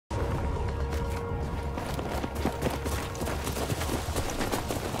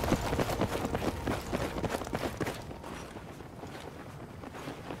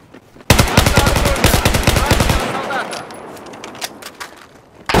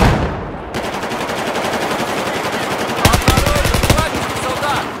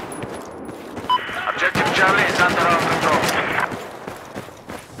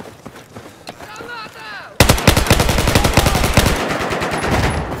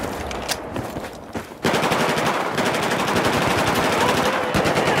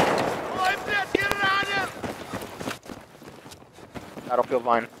good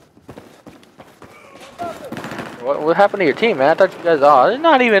vine. What happened to your team, man? I thought you guys. Oh, there's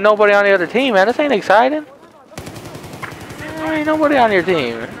not even nobody on the other team, man. This ain't exciting. There ain't nobody on your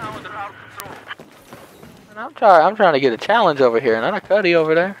team. And I'm trying to get a challenge over here, not a Cuddy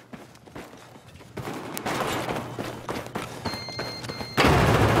over there.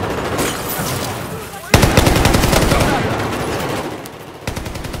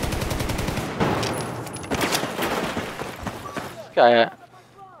 This guy at?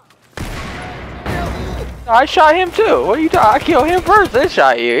 I shot him too. What are you talking? I killed him first. Then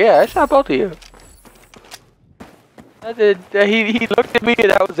shot you. Yeah, I shot both of you. That did. He looked at me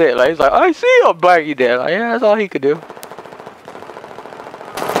and that was it. Like he's like, I see him, black. You did. Like, yeah, that's all he could do.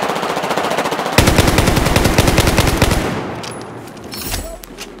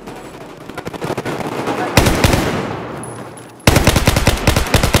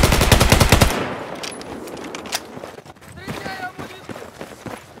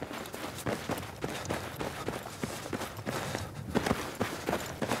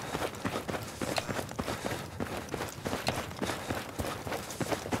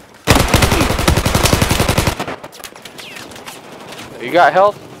 You got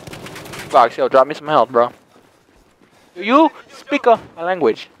health? Box, yo, drop me some health, bro. Do you speak my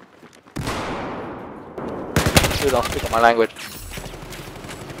language? You don't speak my language.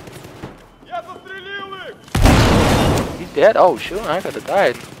 He's dead? Oh shoot, I could have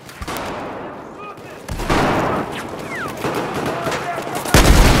died.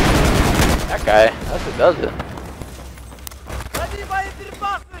 That guy, that's what does it.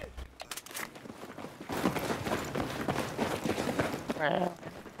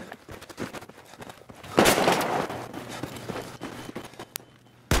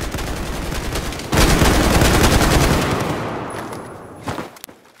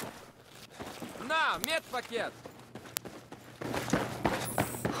 На, медпакет.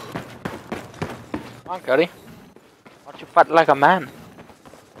 Come on, Cuddy. Why don't you fight like a man?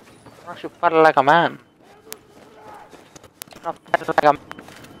 Why don't you fight like a man? Not fight like a man.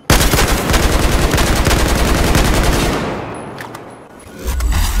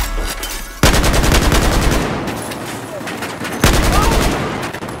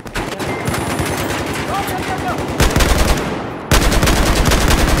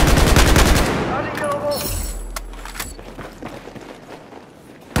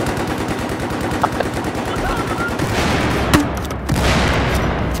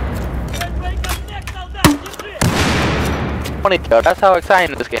 Kill. That's how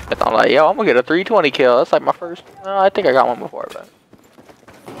exciting this game is. I'm like, yo, I'm gonna get a 320 kill. That's like my first. I think I got one before, but.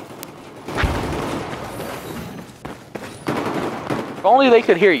 If only they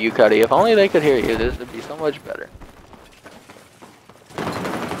could hear you, Cuddy. If only they could hear you, this would be so much better.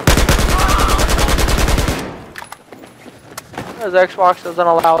 Because Xbox doesn't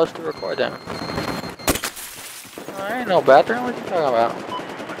allow us to record them. I ain't no bathroom. What you talking about?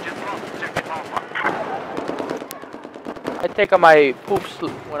 I take on my poops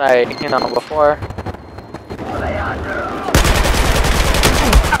when I, you know, before.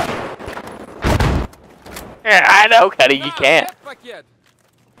 Yeah, I know, Cuddy, you can't.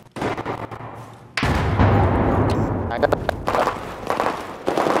 I got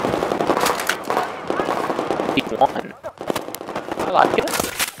one. I like it.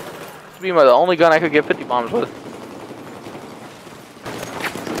 This would be the only gun I could get 50 bombs with.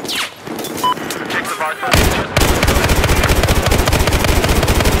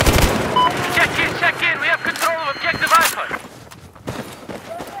 Check in. We have control of objective Alpha.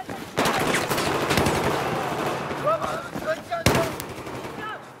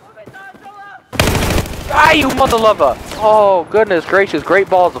 Ah, you mother lover! Oh, goodness gracious, great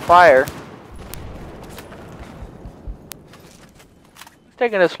balls of fire. Who's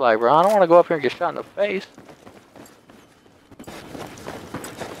taking this flag, bro? I don't want to go up here and get shot in the face.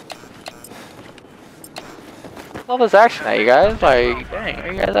 All this action at you guys, like, dang,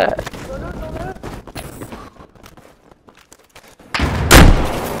 where you guys at?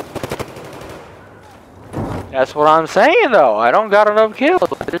 That's what I'm saying, though. I don't got enough kills. You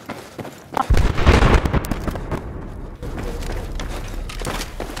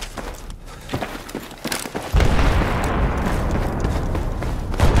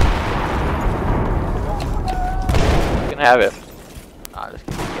can have it. Nah, just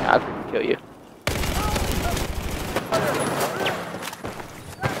kidding. Yeah, I'll freaking kill you.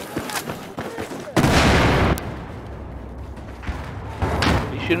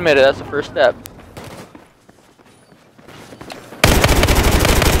 You should admit it. That's the first step.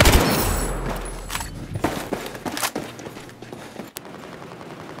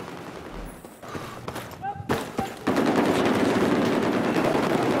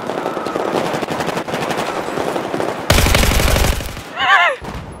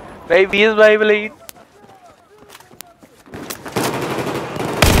 Baby is Maybelline.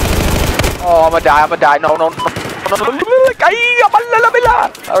 Oh, I'ma die. No. I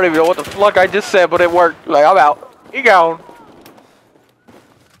don't even know what the fuck I just said, but it worked. Like, I'm out. He gone.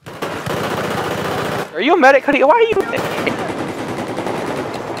 Are you a medic, Cuddy? Why are you?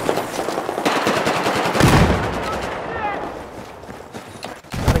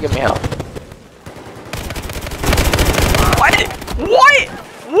 Trying to get me help. What?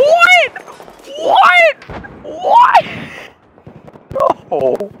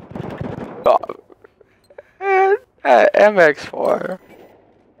 No.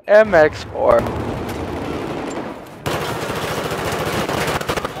 MX4.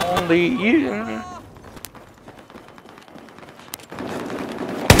 Only you.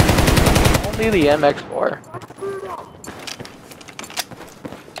 Only the MX4.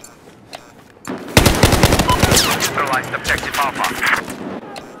 Neutralized objective Alpha.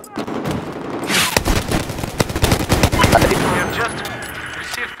 We have just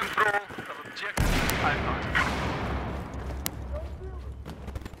received control of objective Alpha.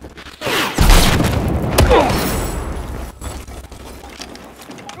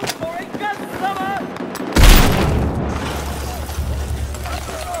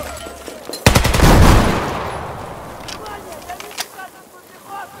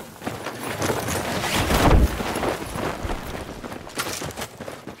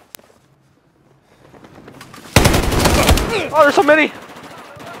 Oh, there's so many.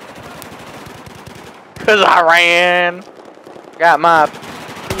 Cause I ran. Got my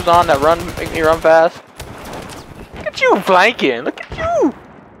shoes on that make me run fast. Look at you flanking. Look at you.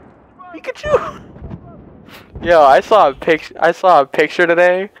 Pikachu. Yo, I saw a picture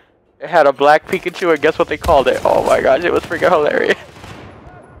today. It had a black Pikachu, and guess what they called it? Oh my gosh, it was freaking hilarious.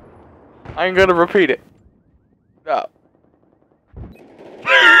 I ain't gonna repeat it. No.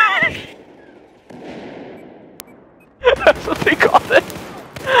 That's what they called it.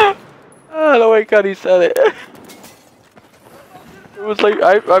 Oh, the way Cuddy said it. It was like,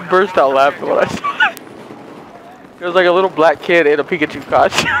 I burst out laughing when I saw it. It was like a little black kid in a Pikachu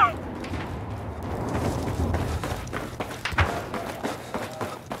costume.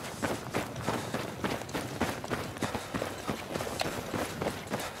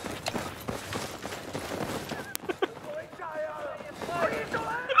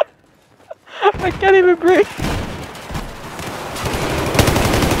 I can't even breathe.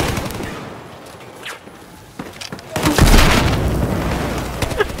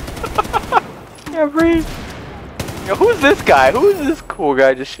 Can't breathe. Yo, who's this guy? Who is this cool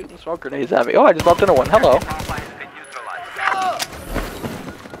guy just shooting smoke grenades at me? Oh, I just bumped into one. Hello.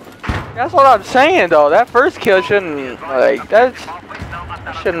 That's what I'm saying, though. That first kill shouldn't, like, that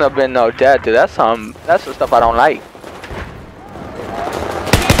shouldn't have been no death, dude. That's the stuff I don't like.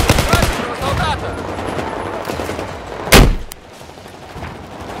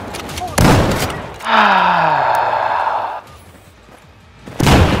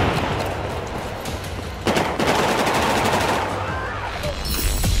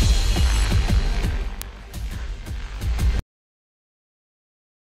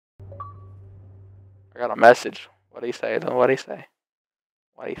 I got a message. What'd he say, though? What'd he say?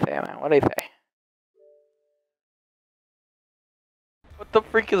 What'd he say, man? What'd he say? What the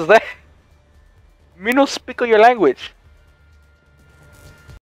freak is that? Me no speak your language.